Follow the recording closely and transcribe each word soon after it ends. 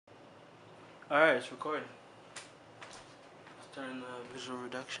Alright, it's recording. Let's turn the visual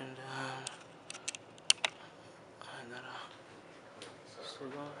reduction down. And then, still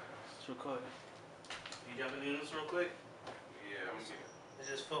going? It's recording. You jumping in this real quick? Yeah, I'm good. It's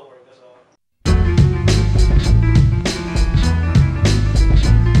just footwork, that's all.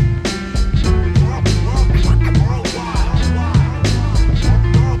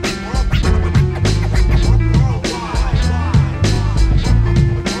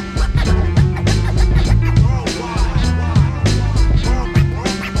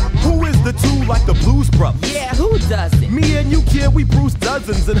 Like the Blues Brothers. Yeah, who doesn't? Me and you, kid, we bruise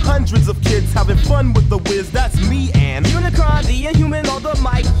dozens and hundreds of kids having fun with the whiz. That's me and Unicron, the inhuman on the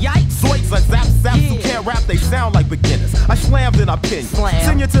mic. Yikes! Zoids like zap who can't rap, they sound like beginners. I slammed and I pinned you.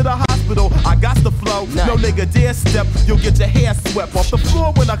 Send you to the hospital, I got the flow. No nigga dare step, you'll get your hair swept off the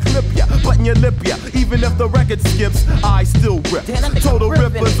floor when I clip ya, button your lip ya. Even if the record skips, I still rip. Total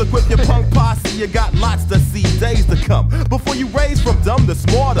rippers, equip your punk posse, you got lots to see, days to come. Before you raise from dumb to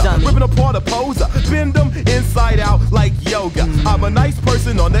smarter, ripping apart a poser, bend them inside out like yoga. I'm a nice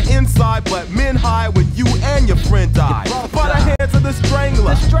person on the inside, but men hide when you and your friend die. By the hands of the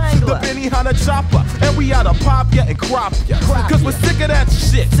strangler, the Benihana chopper, and we oughta pop ya and crop ya. Cause we're sick of that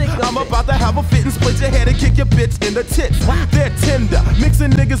shit. I'm about to have a fit and split your head and kick your bitch in the tits. They're tender,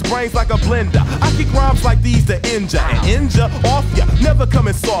 mixing niggas' brains like a blender. I kick rhymes like these to injure and injure off ya, never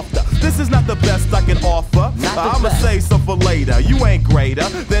coming softer. This is not the best I can offer. I'ma say so for later. You ain't greater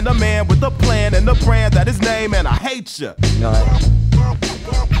than a man with a plan and a brand that his name, and I hate ya.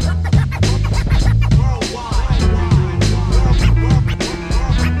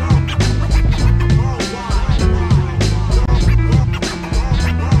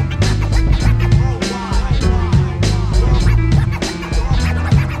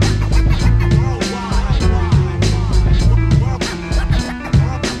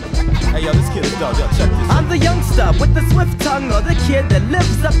 I'm the youngster with the swift tongue, or the kid that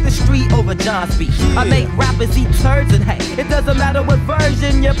lives up the street over John's Beach. I make rappers eat turds, and hey, it doesn't matter what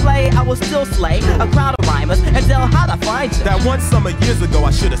version you play, I will still slay a crowd of rhymers and tell how to find you. That one summer years ago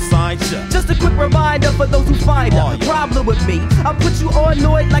I should have signed you. Just a quick reminder for those who find a problem with me, I'll put you on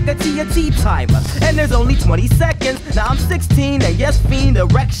annoyed like a TNT timer. And there's only 20 seconds. Now I'm 16 and yes, fiend to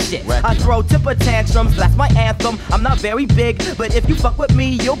wreck shit. I throw temper tantrums, that's my anthem. I'm not very big, but if you fuck with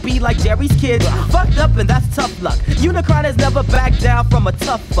me, you'll be like Jerry's kids. Fucked up and that's tough luck. Unicron has never backed down from a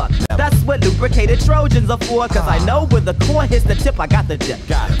tough fuck. That's what lubricated Trojans are for, cause I know when the core hits the tip, I got the dip.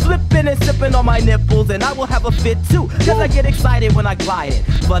 Flipping and sipping on my nipples, and I will have a fit too, cause I get excited when I glide it.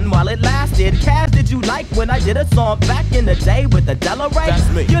 Fun while it lasted. Cash, did you like when I did a song back in the day with the Delaware?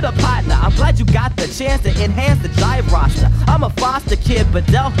 You're the partner, I'm glad you got the chance to enhance the jive roster. I'm a foster kid, but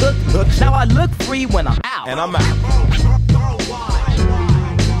Del hooked. Now I look free when I'm out. And I'm out.